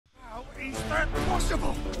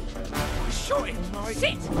possible? I shot him like...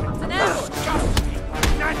 Shit! It's an ambush!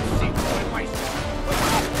 Disgusting! Nancy, my waist!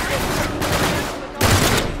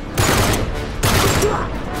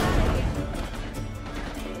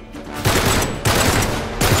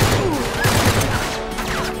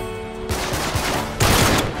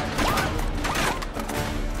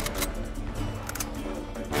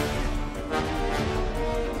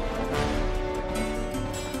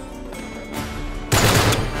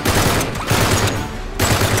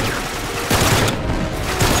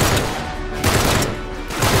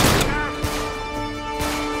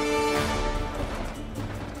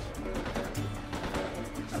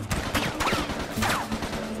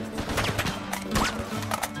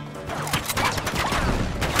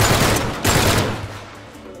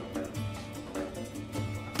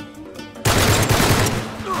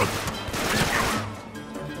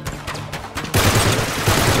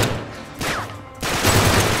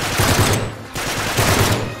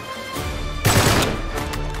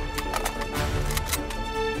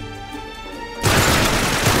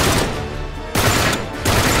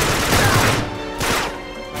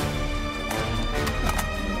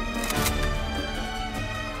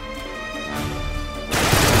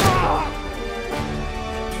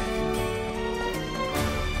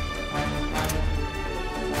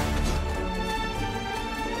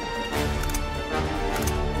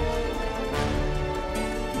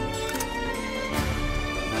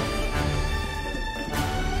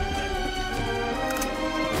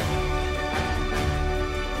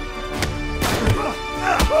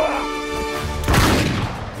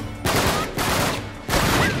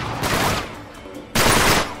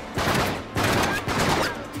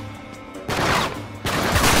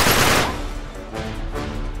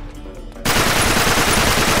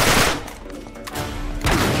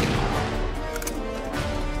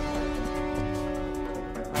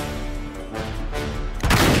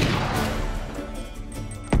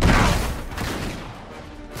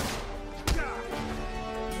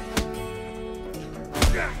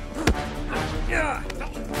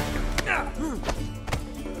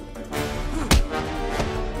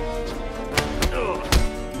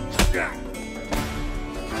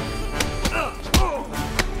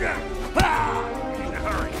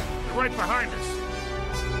 Right behind us.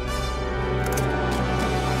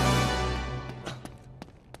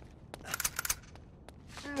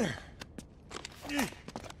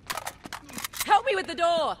 Help me with the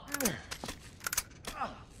door!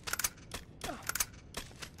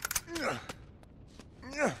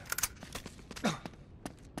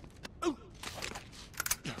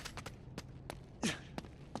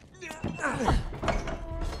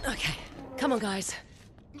 Okay, come on, guys.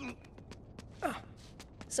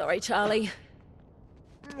 Sorry, Charlie.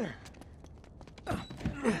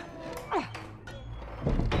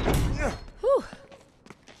 Whew.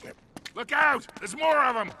 Look out! There's more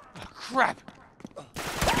of them! Oh, crap!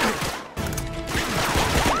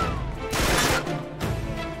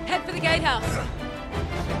 Head for the gatehouse.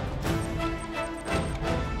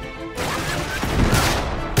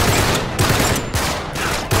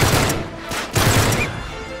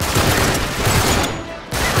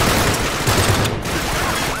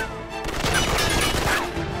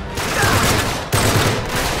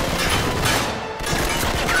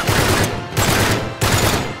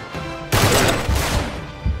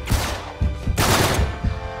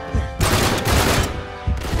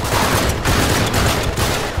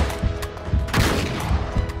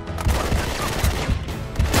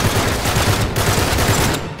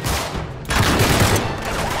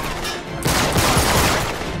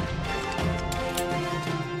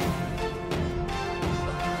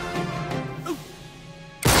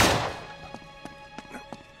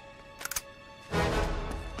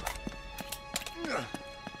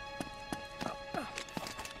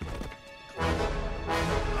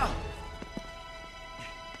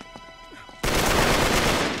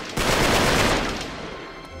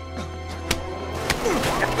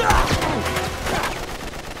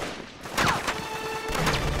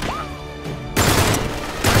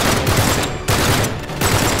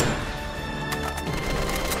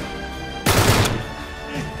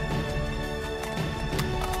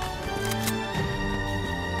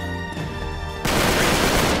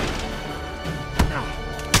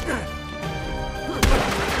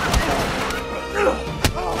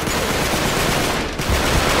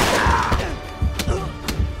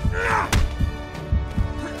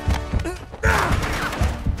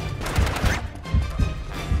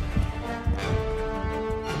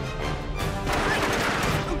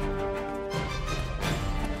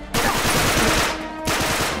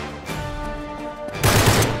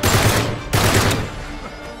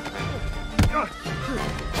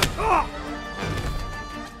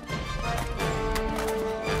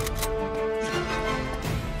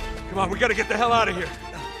 gotta get the hell out of here.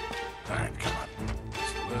 All right, come on.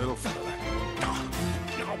 Just a little further.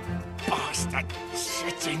 You bastard,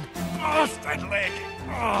 shitting bastard leg.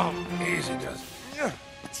 Oh, easy does.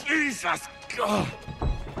 Jesus God.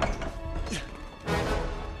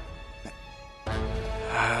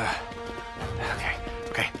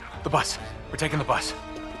 Okay. The bus. We're taking the bus.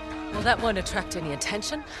 Well, that won't attract any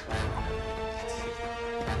attention.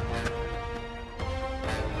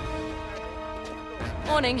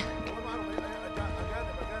 Morning.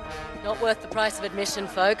 Not worth the price of admission,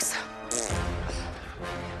 folks.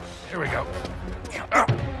 Here we go.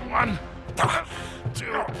 1, 2,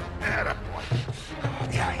 and a boy.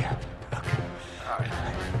 Yeah. Okay. All right.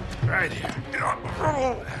 Right here.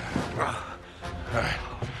 All right.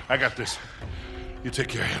 I got this. You take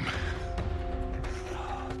care of him.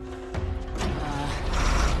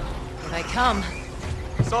 Here they come.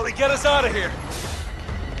 Sully, get us out of here.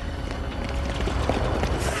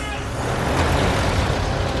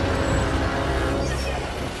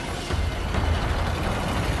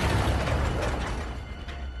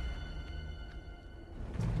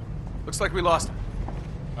 Looks like we lost him.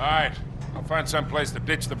 All right. I'll find some place to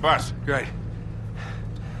ditch the bus. Great.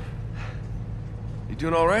 You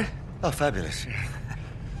doing all right? Oh, fabulous.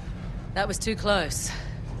 That was too close.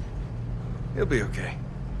 He'll be okay.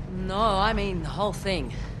 No, I mean the whole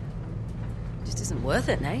thing. Just isn't worth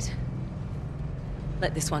it, Nate.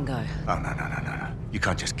 Let this one go. Oh, no. You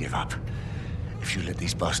can't just give up. If you let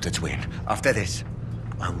these bastards win, after this,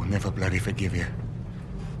 I will never bloody forgive you.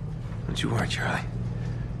 Don't you worry, Charlie.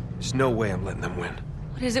 There's no way I'm letting them win.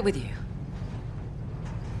 What is it with you?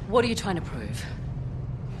 What are you trying to prove?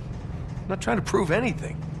 I'm not trying to prove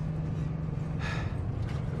anything.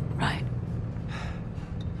 Right.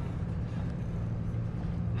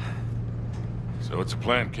 So what's the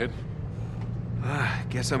plan, kid?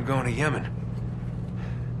 Guess I'm going to Yemen.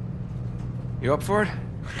 You up for it?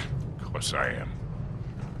 Of course I am.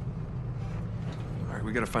 All right,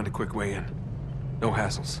 we gotta find a quick way in. No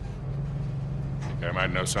hassles. Think I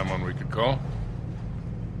might know someone we could call?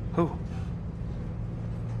 Who?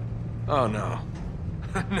 Oh, no.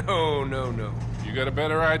 No. You got a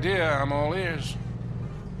better idea, I'm all ears.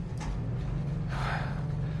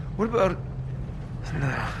 What about...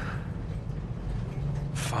 No.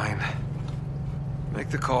 Fine. Make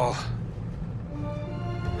the call.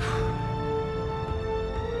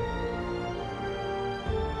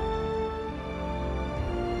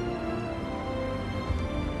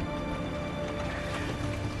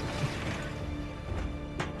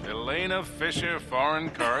 Elena Fisher, foreign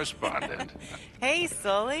correspondent. Hey,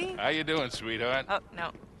 Sully. How you doing, sweetheart? Oh,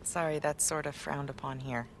 no. Sorry, that's sort of frowned upon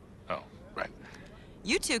here. Oh, right.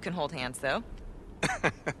 You two can hold hands, though.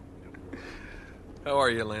 How are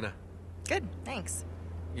you, Elena? Good, thanks.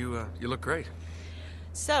 You look great.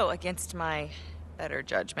 So, against my better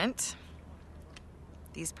judgment,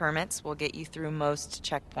 these permits will get you through most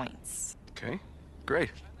checkpoints. Okay,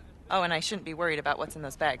 great. Oh, and I shouldn't be worried about what's in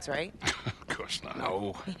those bags, right? Of course not.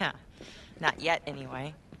 No. Yeah. Not yet,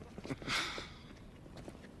 anyway.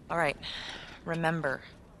 All right. Remember,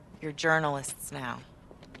 you're journalists now.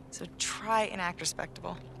 So try and act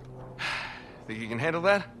respectable. Think you can handle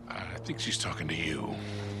that? I think she's talking to you.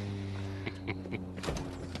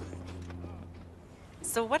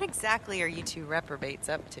 So what exactly are you two reprobates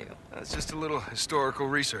up to? It's just a little historical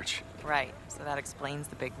research. Right, so that explains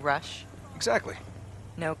the big rush. Exactly.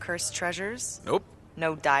 No cursed treasures? Nope.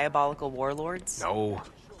 No diabolical warlords? No.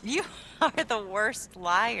 You are the worst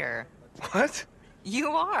liar. What? You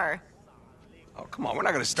are. Oh, come on, we're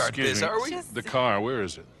not gonna start Excuse this, me. are we? Just- The car, where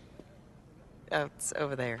is it? Oh, it's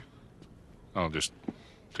over there. I'll just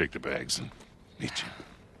take the bags and meet you.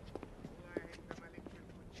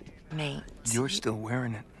 Nate. You're still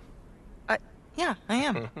wearing it. Yeah, I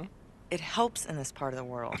am. It helps in this part of the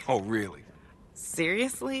world. Oh, really?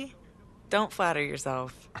 Seriously? Don't flatter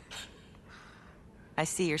yourself. I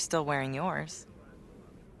see you're still wearing yours.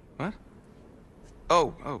 What?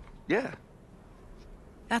 Oh, yeah.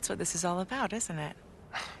 That's what this is all about, isn't it?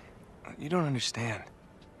 You don't understand.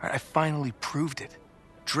 I finally proved it.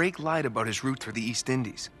 Drake lied about his route through the East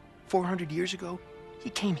Indies. 400 years ago, he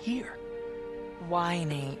came here. Why,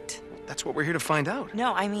 Nate? That's what we're here to find out.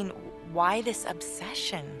 No, I mean, why this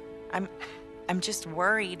obsession? I'm just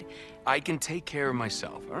worried. I can take care of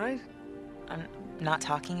myself, all right? I'm not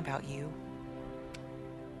talking about you.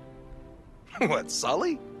 What,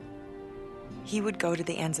 Sully? He would go to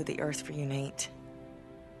the ends of the earth for you, Nate.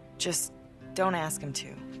 Just don't ask him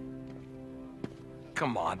to.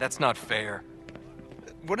 Come on, that's not fair.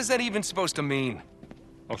 What is that even supposed to mean?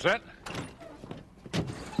 All set?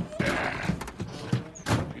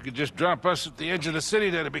 You could just drop us at the edge of the city,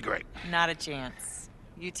 that'd be great. Not a chance.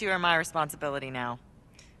 You two are my responsibility now.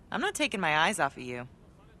 I'm not taking my eyes off of you.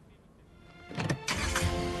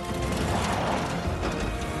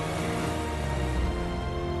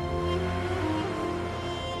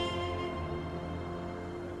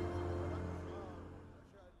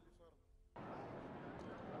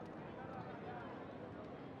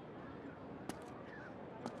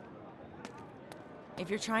 If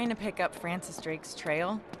you're trying to pick up Francis Drake's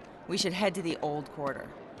trail, we should head to the old quarter.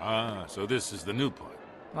 Ah, so this is the new part.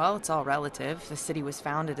 Well, it's all relative. The city was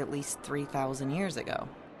founded at least 3,000 years ago.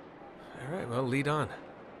 All right, well, lead on.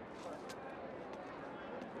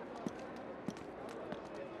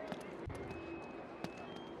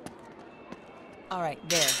 All right,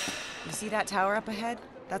 there. You see that tower up ahead?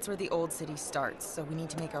 That's where the old city starts, so we need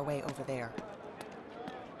to make our way over there.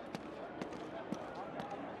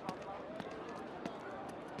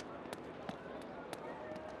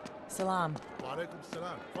 Salam. وعليكم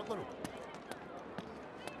السلام تفضلوا.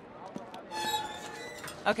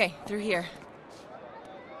 Okay, through here.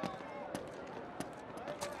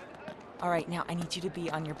 All right, now I need you to be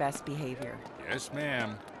on your best behavior. Yes,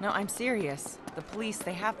 ma'am. No, I'm serious. The police,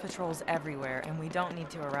 they have patrols everywhere, and we don't need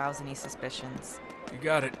to arouse any suspicions. You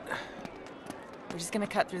got it. We're just gonna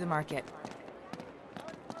cut through the market.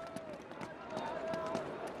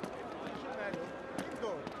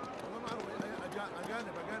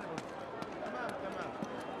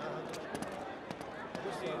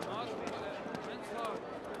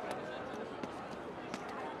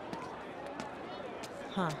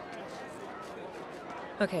 Huh.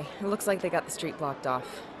 Okay, it looks like they got the street blocked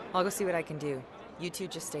off. I'll go see what I can do. You two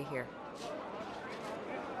just stay here.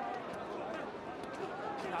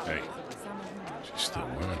 Hey, she's still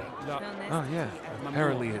running. Oh, yeah.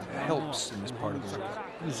 Apparently it helps in this part of the world.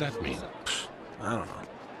 What does that mean? I don't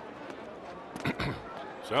know.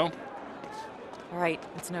 So? All right,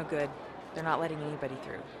 it's no good. They're not letting anybody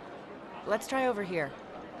through. Let's try over here.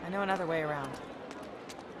 I know another way around.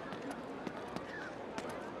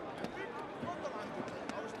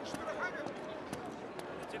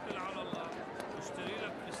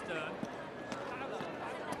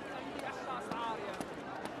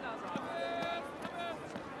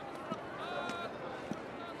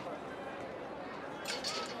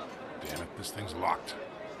 Damn it, this thing's locked.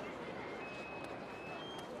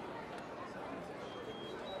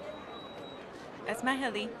 اسمح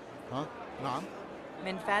لي ها نعم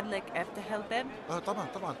من فضلك افتح الباب. طبعا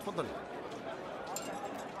طبعا تفضلي.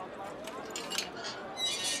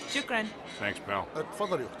 شكرا. Thanks, pal.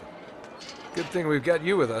 تفضلي اختي. Good thing we've got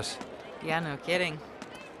you with us. Yeah, no kidding.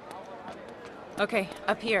 Okay,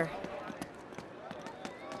 up here.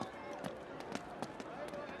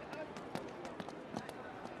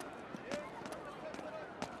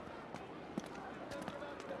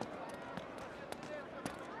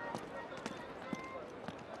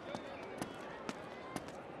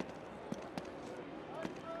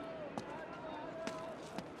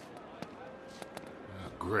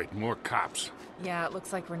 Great, more cops. Yeah, it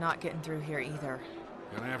looks like we're not getting through here either.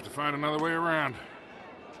 Gonna have to find another way around.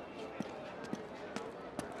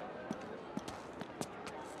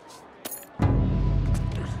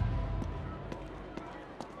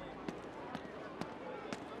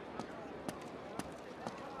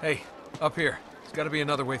 Hey, up here. There's got to be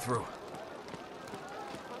another way through.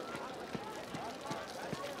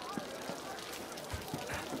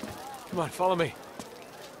 Come on, follow me.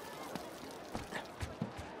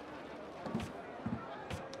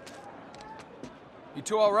 You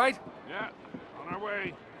two all right? Yeah, on our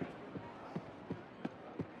way.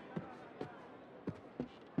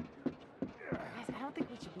 Guys, I don't think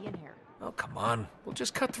we should be in here. Oh, come on. We'll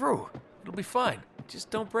just cut through. It'll be fine. Just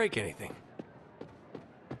don't break anything.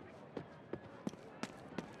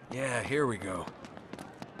 Yeah, here we go.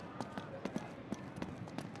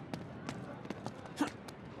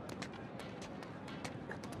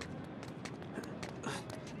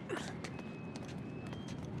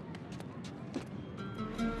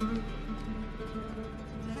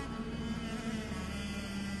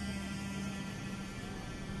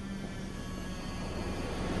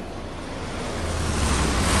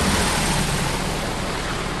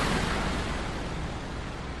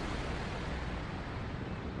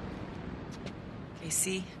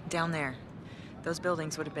 See? Down there. Those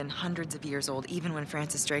buildings would have been hundreds of years old, even when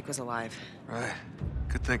Francis Drake was alive. Right.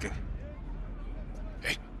 Good thinking.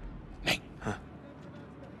 Hey, Nate. Huh?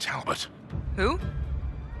 Talbot. Who?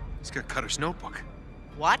 He's got Cutter's notebook.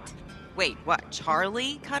 What? Wait, what?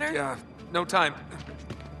 Charlie Cutter? Yeah, no time.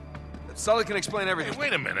 Sully can explain everything. Hey,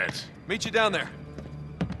 wait a minute. Meet you down there.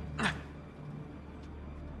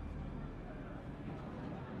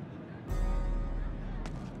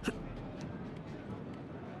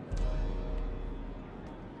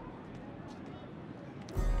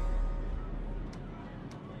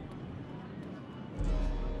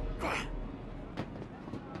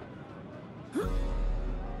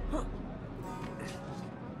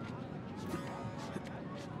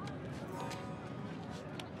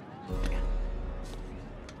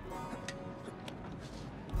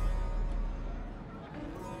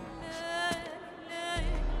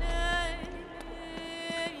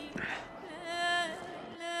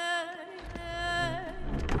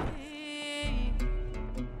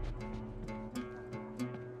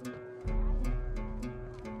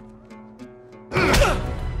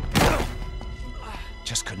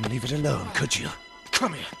 Just couldn't leave it alone, could you?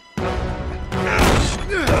 Come here.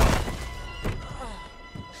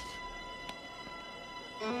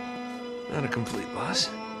 Not a complete loss.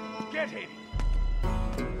 Get him!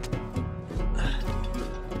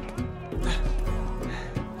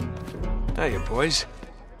 Hiya, boys.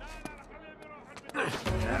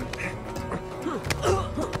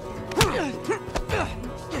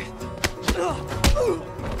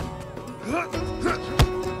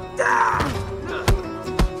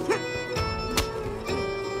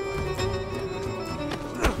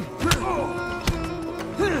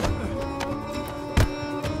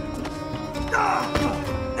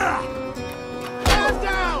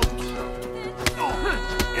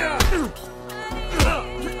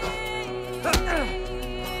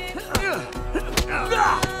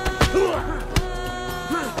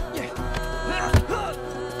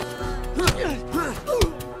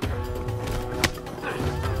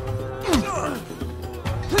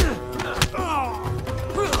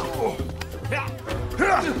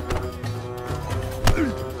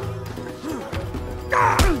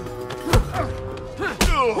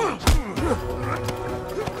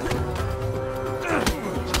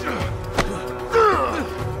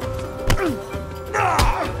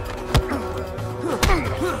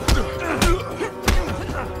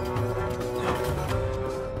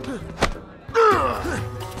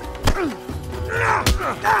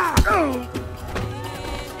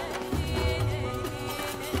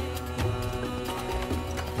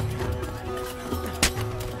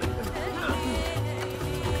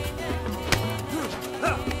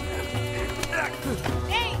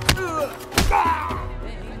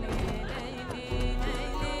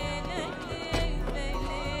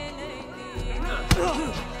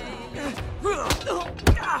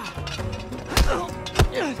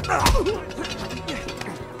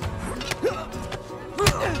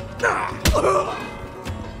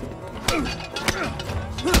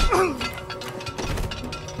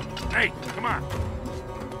 Hey, come on.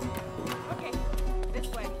 Okay, this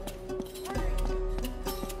way.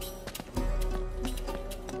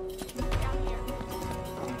 Down here.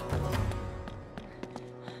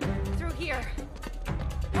 Through here.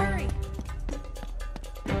 Hurry!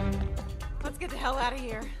 Let's get the hell out of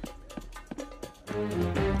here.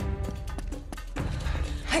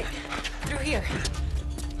 Hey, through here.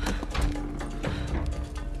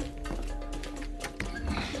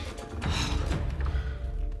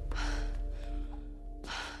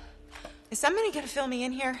 Is somebody gonna fill me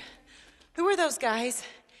in here? Who are those guys?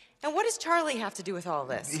 And what does Charlie have to do with all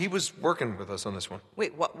this? He was working with us on this one.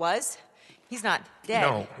 Wait, what was? He's not dead.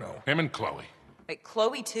 No. Him and Chloe. Wait,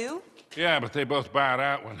 Chloe too? Yeah, but they both bowed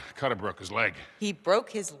out when Cutter broke his leg. He broke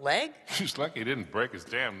his leg? He's lucky he didn't break his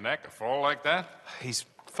damn neck or fall like that. He's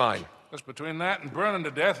fine. Just between that and burning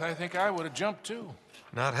to death, I think I would have jumped too.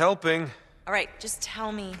 Not helping. All right, just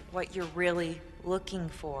tell me what you're really looking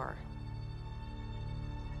for.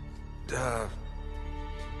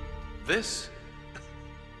 This?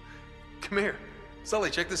 Come here. Sully,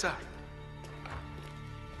 check this out.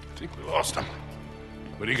 I think we lost him.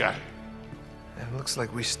 What do you got? It looks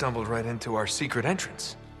like we stumbled right into our secret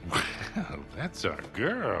entrance. Well, that's our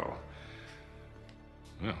girl.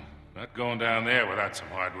 No, not going down there without some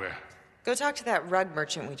hardware. Go talk to that rug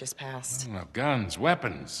merchant we just passed. No, guns,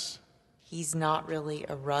 weapons. He's not really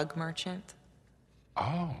a rug merchant.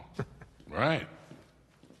 Oh, right.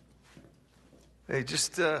 Hey,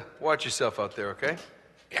 just watch yourself out there, okay?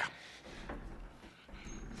 Yeah.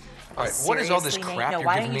 All right, what is all this Seriously, crap Nate? No, you're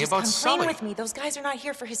why giving don't me you just about come Sully? clean with me? Those guys are not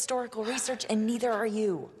here for historical research, and neither are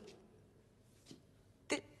you.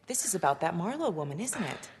 This is about that Marlowe woman, isn't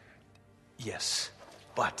it? Yes,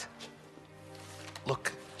 but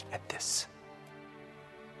look at this.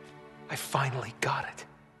 I finally got it.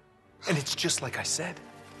 And it's just like I said.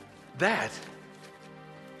 That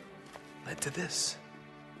led to this.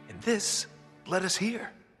 And this led us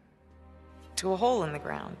here. To a hole in the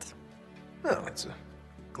ground. Well, it's a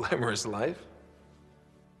glamorous life.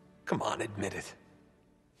 Come on, admit it.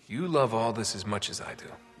 You love all this as much as I do.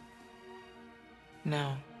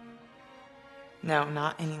 No. No,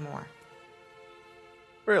 not anymore.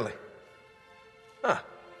 Really? Huh.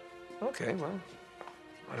 Okay, well,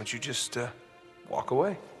 why don't you just walk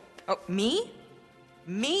away? Oh, me?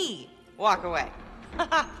 Me walk away.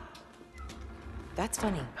 That's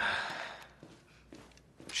funny.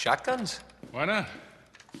 Shotguns? Why not?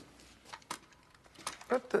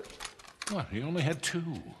 What the? What, he only had 2.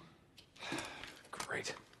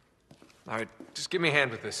 Great. All right, just give me a hand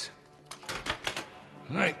with this.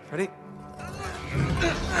 All right. Ready?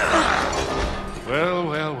 Well,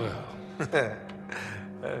 well, well.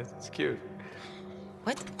 It's cute.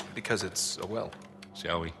 What? Because it's a well.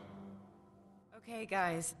 shall we? Okay,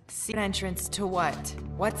 guys. Secret entrance to what?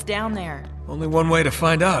 What's down there? Only one way to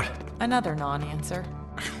find out. Another non-answer.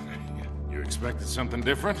 You expected something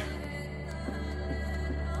different?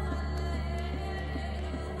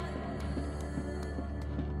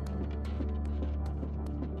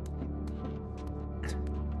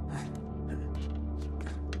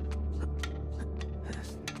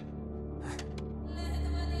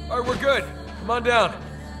 All right, we're good. Come on down.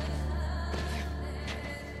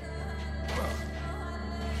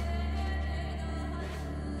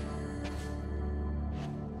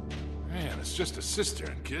 Man, it's just a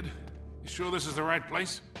cistern, kid. You sure this is the right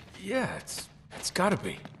place? Yeah, it's gotta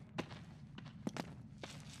be.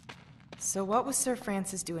 So what was Sir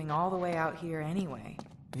Francis doing all the way out here anyway?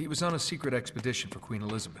 He was on a secret expedition for Queen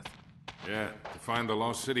Elizabeth. Yeah, to find the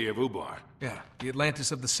lost city of Ubar. Yeah, the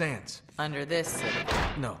Atlantis of the Sands. Under this city.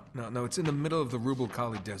 No, it's in the middle of the Rubel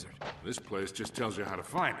Khali Desert. This place just tells you how to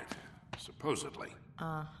find it, supposedly.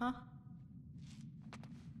 Uh-huh.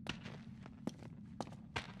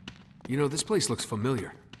 You know, this place looks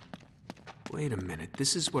familiar. Wait a minute,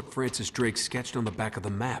 this is what Francis Drake sketched on the back of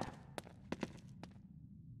the map.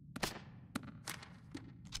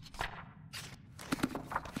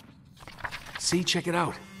 See, check it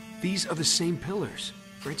out. These are the same pillars.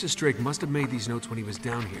 Francis Drake must have made these notes when he was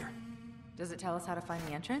down here. Does it tell us how to find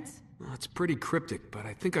the entrance? Well, it's pretty cryptic, but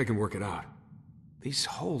I think I can work it out. These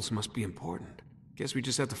holes must be important. Guess we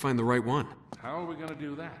just have to find the right one. How are we gonna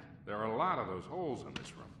do that? There are a lot of those holes in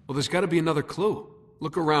this room. Well, there's gotta be another clue.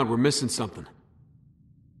 Look around, we're missing something.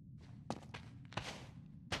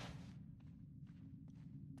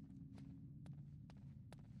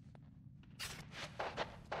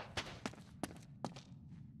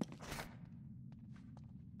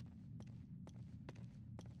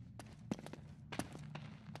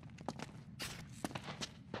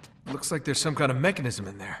 Looks like there's some kind of mechanism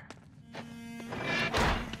in there.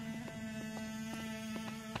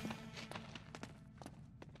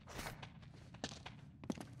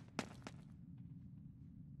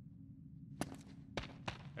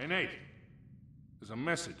 Hey, Nate. There's a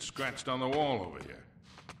message scratched on the wall over here.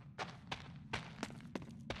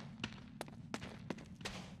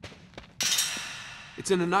 It's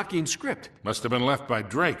an Enochian script. Must have been left by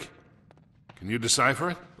Drake. Can you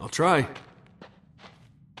decipher it? I'll try.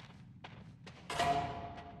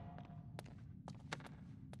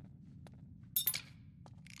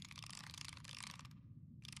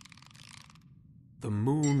 The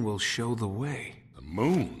moon will show the way. The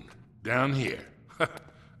moon? Down here?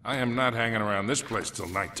 I am not hanging around this place till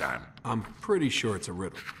nighttime. I'm pretty sure it's a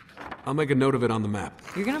riddle. I'll make a note of it on the map.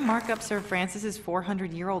 You're gonna mark up Sir Francis's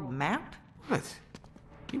 400-year-old map? What?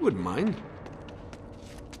 He wouldn't mind.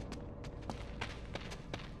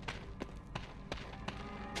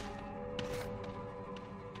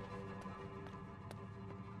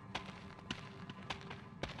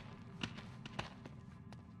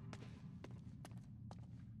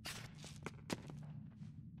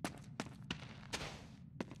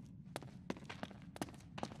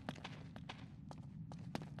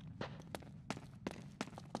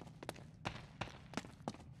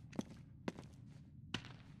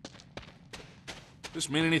 This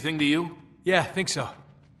mean anything to you? Yeah, I think so.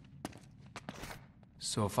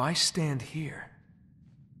 So if I stand here...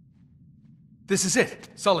 This is it!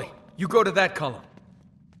 Sully, you go to that column.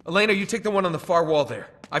 Elena, you take the one on the far wall there.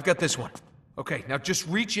 I've got this one. Okay, now just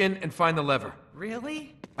reach in and find the lever.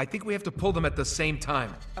 Really? I think we have to pull them at the same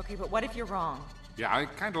time. Okay, but what if you're wrong? Yeah, I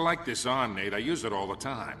kinda like this on, Nate. I use it all the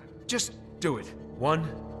time. Just do it.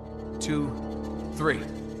 1, 2, 3.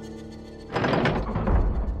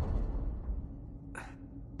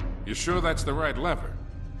 You sure that's the right lever?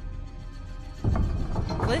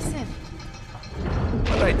 Listen.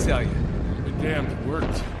 What'd I tell you? Be damned, it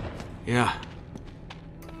worked. Yeah.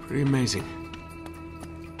 Pretty amazing.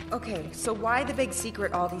 Okay, so why the big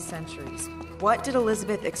secret all these centuries? What did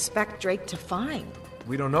Elizabeth expect Drake to find?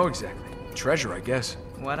 We don't know exactly. Treasure, I guess.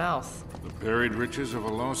 What else? The buried riches of a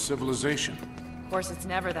lost civilization. Of course, it's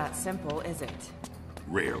never that simple, is it?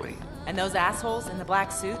 Rarely. And those assholes in the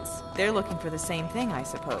black suits? They're looking for the same thing, I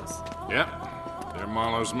suppose. Yep. They're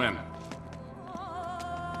Marlowe's men.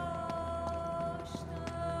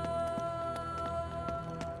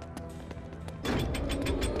 Guess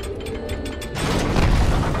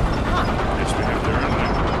we have to earn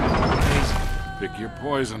them. Pick your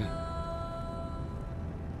poison.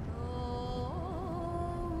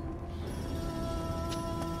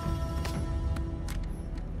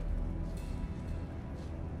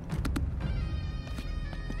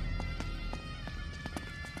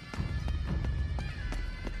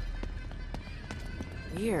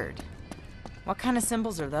 Weird. What kind of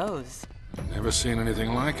symbols are those? Never seen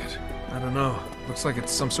anything like it. I don't know. Looks like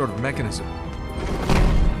it's some sort of mechanism.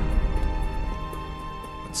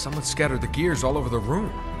 But someone scattered the gears all over the room.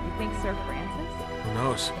 You think Sir Francis? Who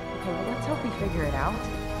knows? Okay, well, let's hope we figure it out.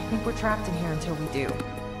 I think we're trapped in here until we do.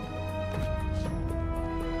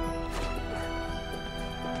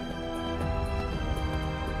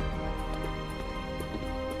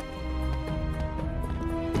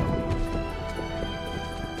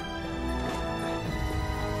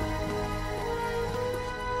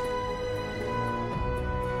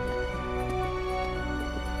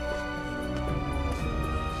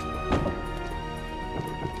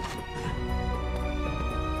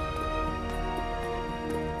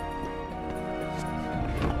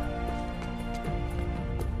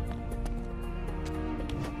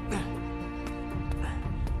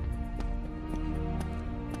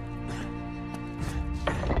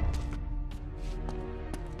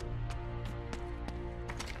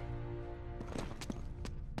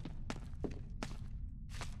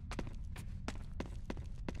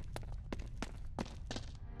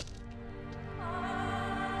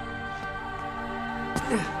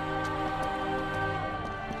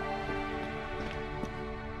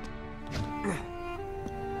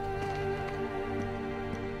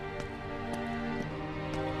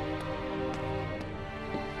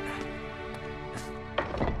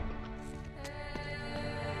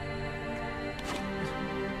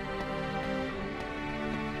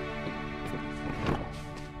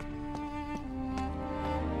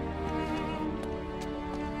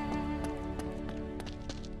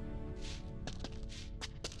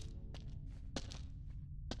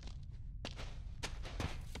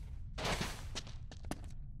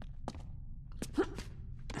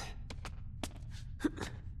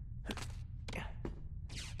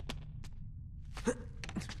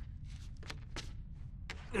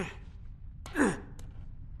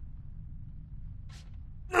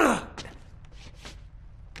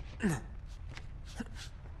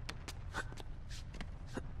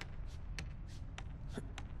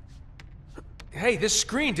 Hey, this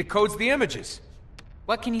screen decodes the images.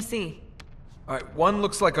 What can you see? Alright, one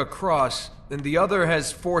looks like a cross, and the other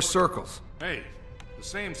has 4 circles. Hey, the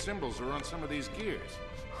same symbols are on some of these gears.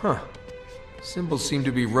 Huh. Symbols seem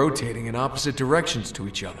to be rotating in opposite directions to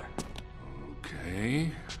each other.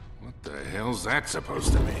 Okay, what the hell's that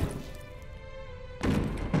supposed to mean?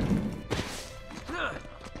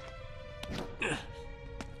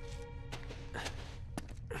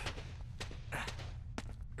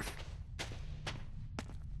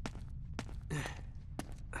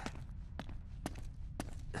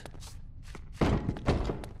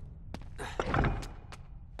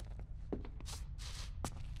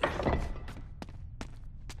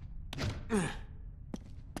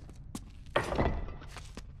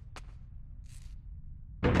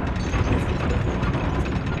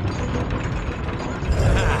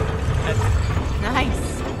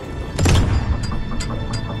 Nice.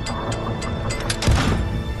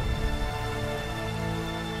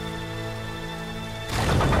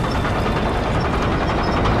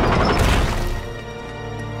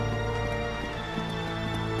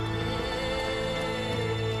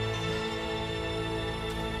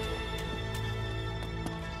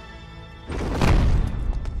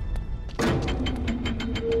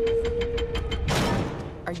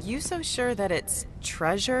 Are you so sure that it's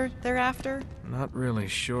treasure they're after? Not really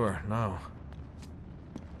sure, no.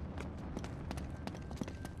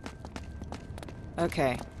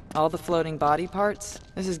 Okay, all the floating body parts?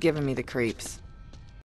 This is giving me the creeps.